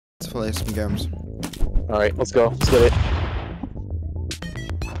play some games. Alright, let's go. Let's get it.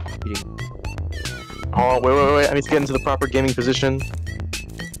 Oh, wait. I need to get into the proper gaming position.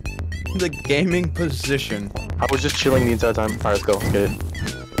 The gaming position. I was just chilling the entire time. Alright, let's go. Let's get it.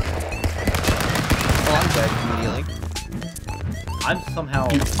 Oh, I'm dead immediately. I'm somehow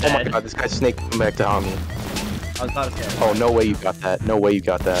Oh dead. my god, this guy's snake come back to haunt me. I was about to say. Oh, no way you got that. No way you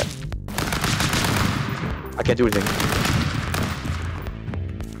got that. I can't do anything.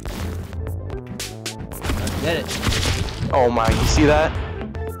 Did it. Oh my, you see that?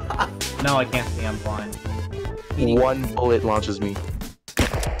 No, I can't see. I'm blind. One bullet launches me.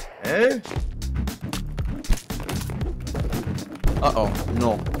 Eh? Uh-oh.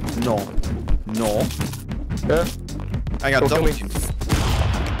 No. Yeah? I got Don't double kill me. teamed.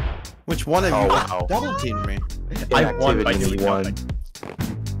 Which one of Oh, you wow. double teamed me? I won by Inactivity doing won. nothing.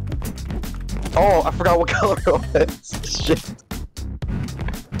 Oh, I forgot what color it was. Shit.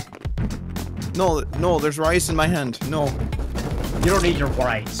 No, there's rice in my hand. No. You don't need your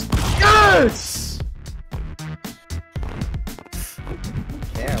rights. Yes!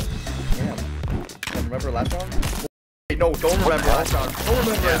 Damn. Remember last round? Wait, no, don't remember last round. Don't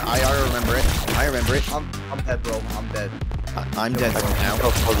remember it. I remember it. I remember it. I'm dead, bro. I'm dead. I'm dead now.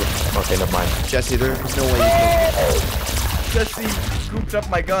 Okay, never mind. Jesse, there's no way you can. Jesse scooped up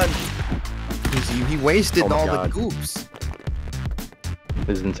my gun. He wasted Oh my all God. the goops.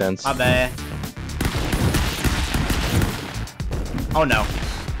 This is intense. My bad. Oh no.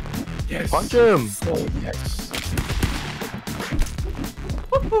 Yes. Punch him! Oh, yes.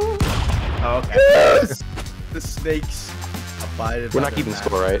 Oh, okay. Yes! The snakes abided. We're by not their keeping master.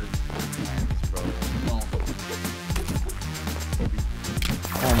 score, right?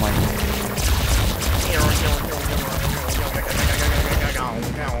 Oh my God.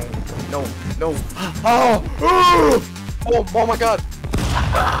 No. Oh my god!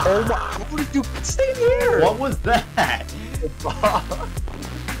 Oh my, how did you stay here? What was that?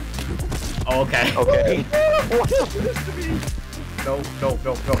 Oh, okay. Okay. What happened this to me? No.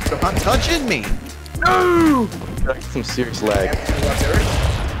 Not touching me. No! That's some serious lag.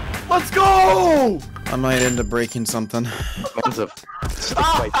 Let's go! I might end up breaking something. Man's a...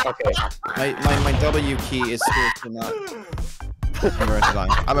 Wait, okay. My W key is supposed to not. I'm about to die.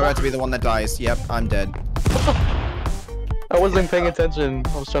 I'm about to be the one that dies. Yep, I'm dead. I wasn't paying attention.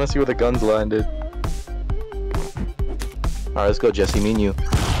 I was trying to see where the guns landed. Alright, let's go, Jesse. Me and you.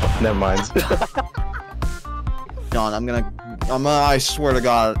 Never mind. John, I swear to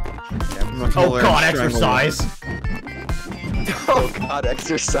God. I'm gonna kill Oh her god, and strangle her. exercise. Oh god,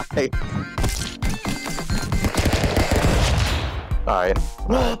 exercise. Alright.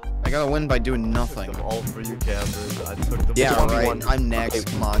 I gotta win by doing nothing. Them all for you, Cameron. I took them. Yeah, all. right. 1v1. I'm next.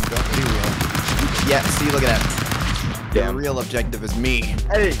 Okay. Come on, don't be real. Yeah, see, look at that. The Damn. real objective is me.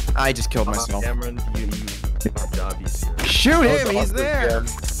 Hey! I just killed myself. Cameron, you made my job easier. Shoot him! That was He's awesome, there. Cam.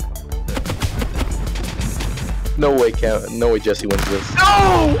 No way, Cam. No way, Jesse wins this. No!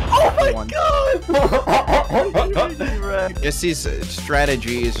 Oh my One. god! Jesse's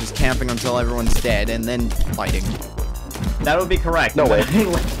strategy is just camping until everyone's dead and then fighting. That would be correct. No way. I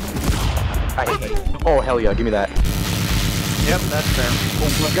hate it. Oh hell yeah, give me that. Yep, that's fair. Oh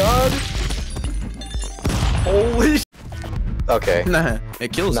my god. Holy sh! Okay. Nah,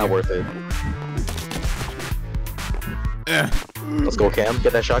 it kills Not you. worth it. Eh. Let's go, Cam.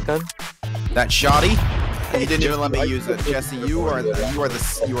 Get that shotgun. That shoddy? You didn't even let me use it, Jesse. You are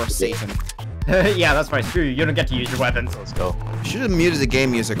Satan. Yeah, that's right. Screw you. You don't get to use your weapons. Let's go. You should have muted the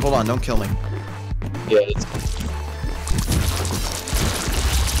game music. Hold on, don't kill me. Yeah, it's...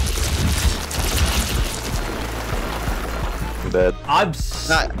 I'm dead. I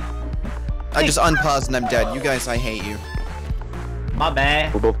just unpaused and I'm dead. You guys, I hate you. My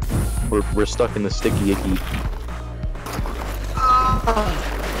bad. We're stuck in the sticky icky.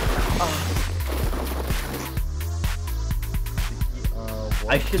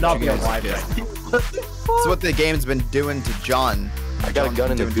 I should not be alive yet. That's what the game's been doing to John. I got a John's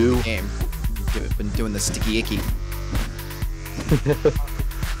gun in been the doing to goo. game. Been doing the sticky icky.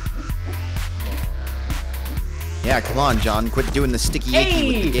 Yeah, come on, John. Quit doing the sticky icky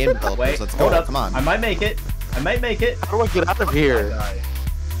with the game developers. Wait, Let's hold go. up. Come on. I might make it. I might make it. How do I get out of here?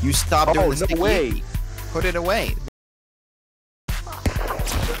 You stop doing Oh, the no sticky way. icky. Put it away.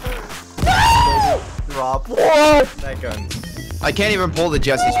 Drop. What? That gun. I can't even pull the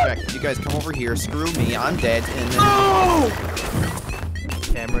Jesse Spec. You guys come over here, screw me, I'm dead, and then... No!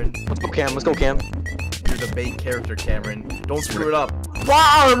 Cameron, Let's go, Cam. Let's go, Cam. you're the bait character, Cameron. Don't screw it up.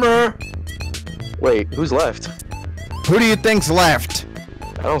 Farmer! Wait, who's left? Who do you think's left?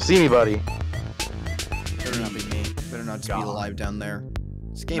 I don't see anybody. Better not be me. Better not just be alive down there.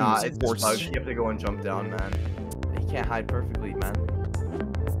 This game Nah, is it's forced. bugs. You have to go and jump down, man. He can't hide perfectly, man.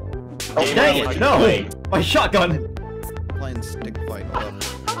 Oh, dang it! No! My shotgun! Playing stick fight. I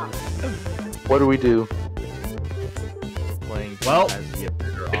love it. What do we do? We're playing Well, as the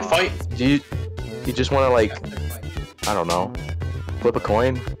better Big off. fight. Do you just want to like, I don't know, flip a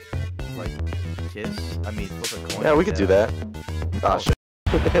coin? Like, kiss? I mean, flip a coin. Yeah, we could do that. Ah, shit.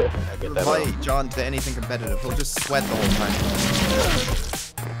 I get that wrong. Invite John to anything competitive. He'll just sweat the whole time.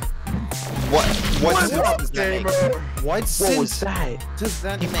 What sense does that make? What What was sense that? does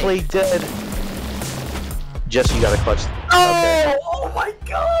that He make? played dead. Jesse, you got a clutch. Oh! Oh my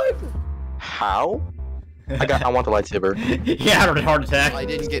god! How? I want the lightsaber. Yeah, I had a heart attack. I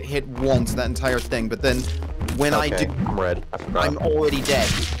didn't get hit once that entire thing, but then when I Okay, do, I'm red. I forgot. I'm already dead.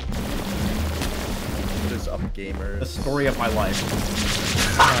 What is up, The gamers? story of my life.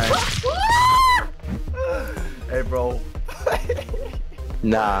 Hey, bro.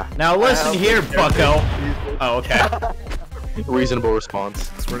 Nah. Now listen here, bucko. Oh, okay. Reasonable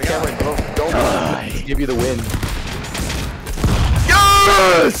response. Swear to God. Cameron, don't give you the win.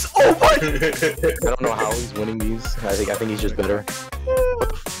 Yes! Oh my! I don't know how he's winning these. I think he's just better.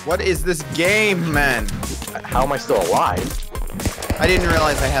 What is this game, man? How am I still alive? I didn't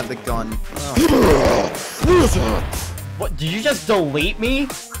realize I had the gun. Oh. What? Did you just delete me?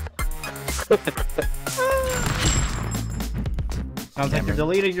 Sounds like you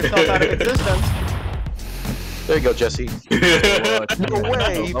deleted yourself out of existence. There you go, Jesse. No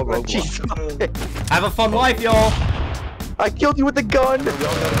way! No, no, Jesus. Have a fun life, y'all. I killed you with the gun!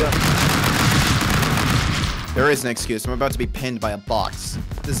 There is an excuse. I'm about to be pinned by a box.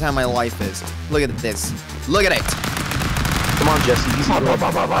 This is how my life is. Look at this. Look at it. Come on, Jesse. Easy. I'm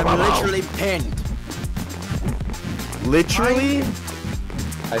literally pinned. Literally?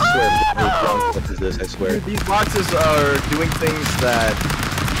 I swear, what is this? I swear. These boxes are doing things that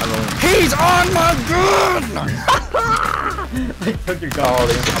I don't. He's on my gun! I took your gun.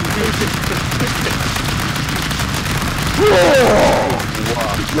 Oh,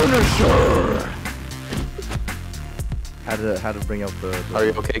 How to bring up the Are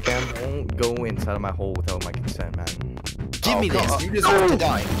you okay, Cam? Don't go inside of my hole without my consent, man. Give me come this. on. You deserve to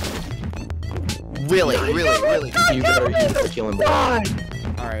die. Really. You better kill him.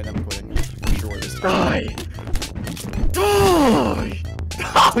 Alright, I'm quitting. For sure this time. Die!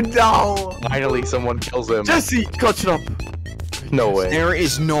 Oh no! Finally, someone kills him. Jesse, clutch it up. No way. There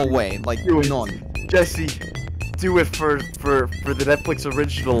is no way. Like, none. Jesse, do it for the Netflix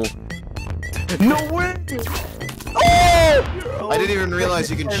original. No way! Oh! I didn't even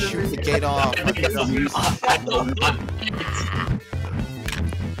realize you can shoot the gate off.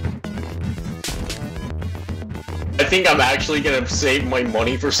 I think I'm actually gonna save my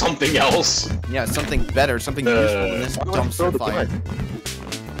money for something else. Yeah, something better, something useful than this dumpster fire.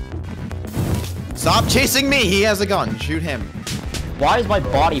 Stop chasing me! He has a gun. Shoot him. Why is my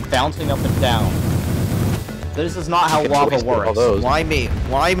body bouncing up and down? This is not how lava All works. those. Why me?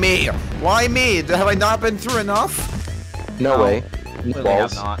 Why me? Why me? Have I not been through enough? No way. Clearly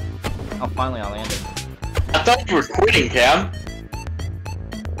Balls. have not. Oh, finally I landed. I thought you were quitting, Cam.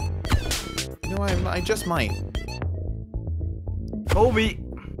 No, I just might. Kobe!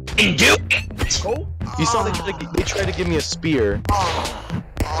 And do it! You saw they tried to give me a spear.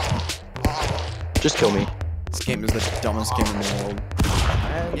 Just kill me. This game is the dumbest game in the world.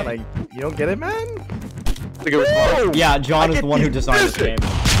 Man, like, you don't get it, man? Yeah, John is the one who designed this game.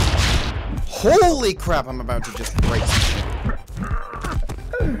 Holy crap, I'm about to just break some shit.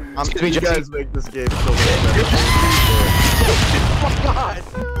 Excuse me, You Jesse. guys make this game so bad.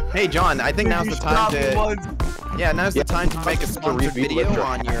 Hey John, I think now's the time to... Yeah, now's the time to make a sponsored review video Lifter.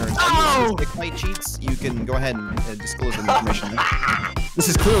 on your stick fight cheats. You can go ahead and disclose the information. This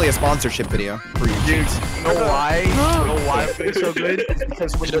is clearly a sponsorship video for your Dude, cheats. you know why? You know why I'm doing so good? It's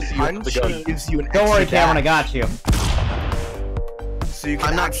because when you Jesse, you have punch, the gun. it gives you an Don't worry, extra Cameron, I dash. got you. So you can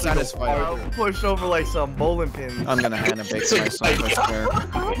I'm not actually satisfied. go push over like some bowling pins. I'm gonna hand a big myself, I swear.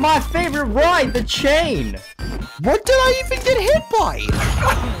 My favorite ride, the chain! What did I even get hit by?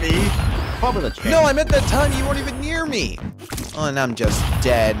 Me? Probably the chain. No, I meant that time you weren't even near me. Oh, and I'm just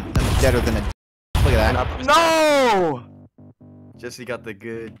dead. I'm deader than a... Look at that. No! Jesse got the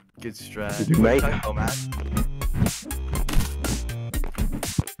good strat. You mate. Oh, man.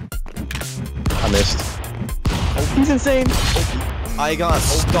 I missed. He's insane. I got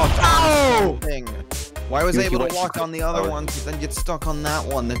stuck on the thing. Why was I You able to went walk on the other one, but then get stuck on that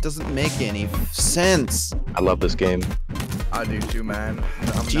one? That doesn't make any sense. I love this game. I do too, man.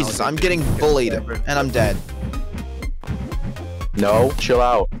 Jesus, I'm getting bullied, and I'm dead. No, chill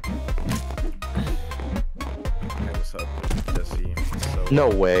out. Hey, what's up, Jesse? So No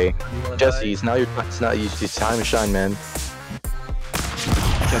way. You wanna Jesse, die? it's now your it's not it's time to shine, man.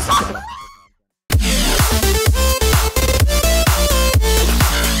 Just